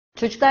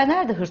Çocuklar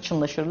nerede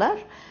hırçınlaşırlar?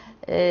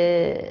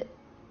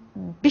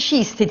 Bir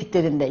şey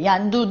istediklerinde,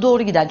 yani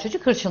doğru giden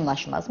çocuk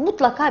hırçınlaşmaz.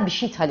 Mutlaka bir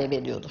şey talep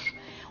ediyordur.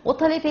 O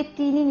talep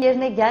ettiğinin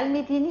yerine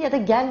gelmediğini ya da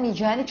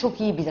gelmeyeceğini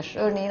çok iyi bilir.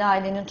 Örneğin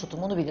ailenin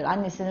tutumunu bilir,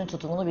 annesinin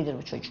tutumunu bilir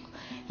bu çocuk.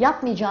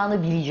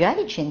 Yapmayacağını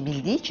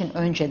bildiği için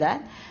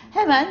önceden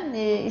hemen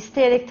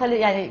isteyerek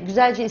yani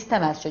güzelce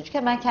istemez çocuk.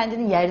 Hemen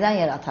kendini yerden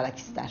yere atarak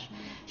ister.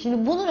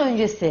 Şimdi bunun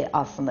öncesi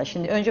aslında,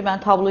 şimdi önce ben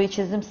tabloyu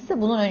çizdim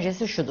size, bunun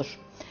öncesi şudur.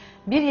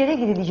 Bir yere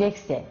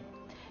gidilecekse,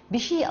 bir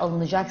şey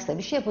alınacaksa,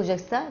 bir şey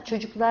yapılacaksa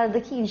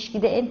çocuklardaki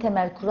ilişkide en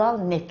temel kural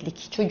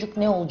netlik. Çocuk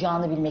ne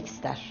olacağını bilmek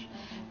ister.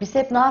 Biz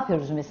hep ne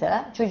yapıyoruz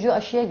mesela? Çocuğu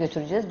aşıya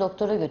götüreceğiz,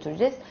 doktora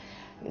götüreceğiz,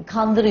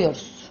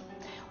 kandırıyoruz.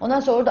 Ondan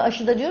sonra orada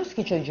aşıda diyoruz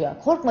ki çocuğa,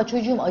 korkma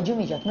çocuğum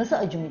acımayacak. Nasıl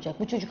acımayacak?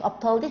 Bu çocuk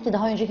aptal değil ki,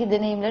 daha önceki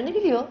deneyimlerini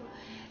biliyor.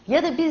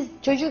 Ya da biz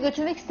çocuğu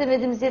götürmek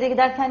istemediğimiz yere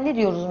giderken ne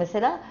diyoruz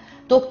mesela?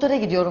 Doktora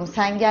gidiyorum,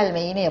 sen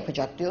gelme, yine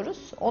yapacak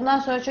diyoruz. Ondan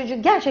sonra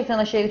çocuğu gerçekten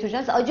aşıya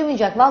götüreceğiz,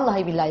 acımayacak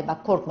vallahi billahi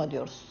bak korkma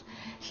diyoruz.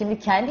 Şimdi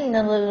kendi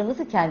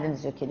inanılarımızı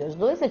kendimiz yok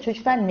ediyoruz. Dolayısıyla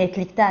çocuklar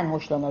netlikten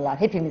hoşlanırlar,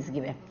 hepimiz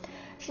gibi.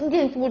 Şimdi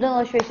diyelim ki buradan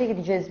alışverişe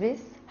gideceğiz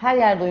biz. Her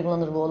yerde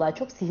uygulanır bu olay,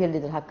 çok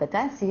sihirlidir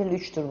hakikaten. Sihirli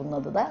 3'tür bunun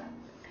adı da.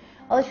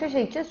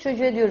 Alışverişe gideceğiz,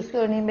 çocuğa diyoruz ki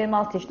örneğin benim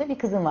 6 yaşında bir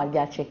kızım var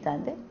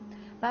gerçekten de.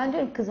 Ben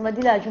diyorum ki kızıma,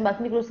 Dilacığım bak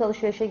Migros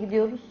alışverişe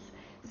gidiyoruz.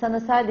 Sana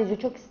sadece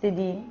çok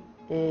istediğin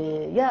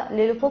ya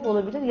lollipop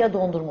olabilir ya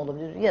dondurma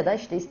olabilir. Ya da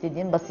işte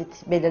istediğin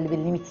basit, belirli bir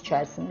limit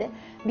içerisinde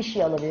bir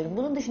şey alabilirim.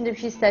 Bunun dışında bir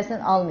şey istersen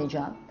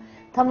almayacağım.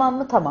 Tamam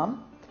mı? Tamam.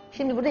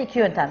 Şimdi burada iki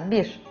yöntem.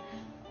 Bir,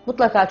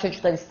 mutlaka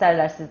çocuklar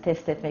isterler sizi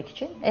test etmek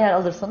için. Eğer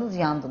alırsanız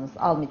yandınız,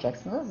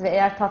 almayacaksınız. Ve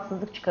eğer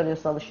tatsızlık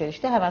çıkarıyorsa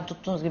alışverişte hemen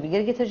tuttuğunuz gibi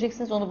geri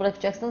getireceksiniz, onu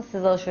bırakacaksınız,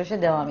 siz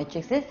alışverişe devam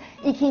edeceksiniz.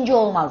 İkinci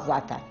olmaz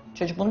zaten.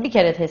 Çocuk bunu bir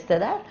kere test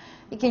eder,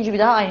 ikinci bir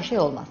daha aynı şey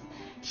olmaz.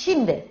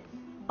 Şimdi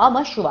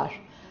ama şu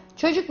var.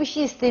 Çocuk bir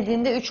şey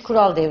istediğinde 3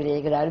 kural devreye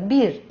girer.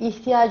 1,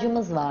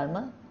 ihtiyacımız var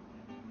mı?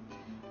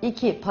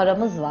 2,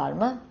 paramız var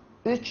mı?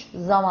 3,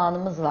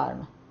 zamanımız var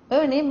mı?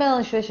 Örneğin ben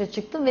alışverişe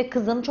çıktım ve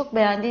kızım çok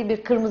beğendiği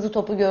bir kırmızı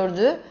topu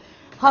gördü.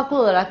 Haklı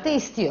olarak da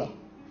istiyor.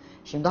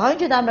 Şimdi daha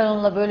önceden ben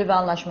onunla böyle bir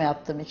anlaşma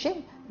yaptığım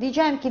için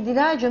diyeceğim ki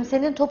Dilacığım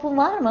senin topun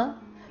var mı?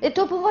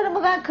 Topun var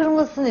ama ben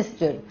kırmızısını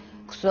istiyorum.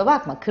 Kusura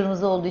bakma,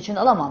 kırmızı olduğu için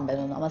alamam ben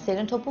onu ama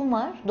senin topun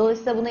var.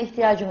 Dolayısıyla buna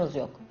ihtiyacımız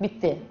yok.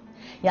 Bitti.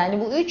 Yani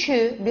bu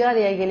üçü bir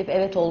araya gelip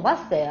evet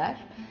olmazsa eğer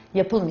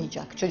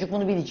yapılmayacak. Çocuk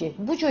bunu bilecek.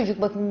 Bu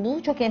çocuk, bakın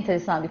bu çok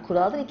enteresan bir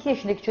kuraldır. 2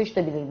 yaşındaki çocuk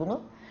da bilir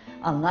bunu.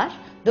 Anlar.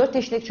 4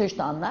 yaşındaki çocuk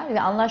da anlar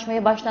ve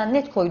anlaşmayı baştan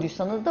net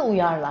koyduysanız da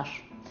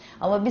uyarlar.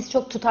 Ama biz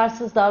çok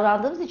tutarsız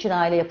davrandığımız için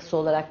aile yapısı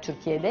olarak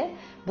Türkiye'de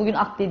bugün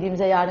ak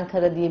dediğimize yarın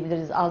kara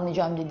diyebiliriz,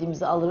 almayacağım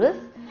dediğimizi alırız.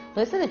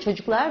 Dolayısıyla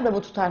çocuklar da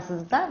bu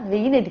tutarsızlıktan ve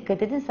yine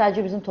dikkat edin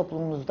sadece bizim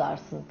toplumumuzda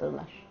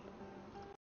arsızdırlar.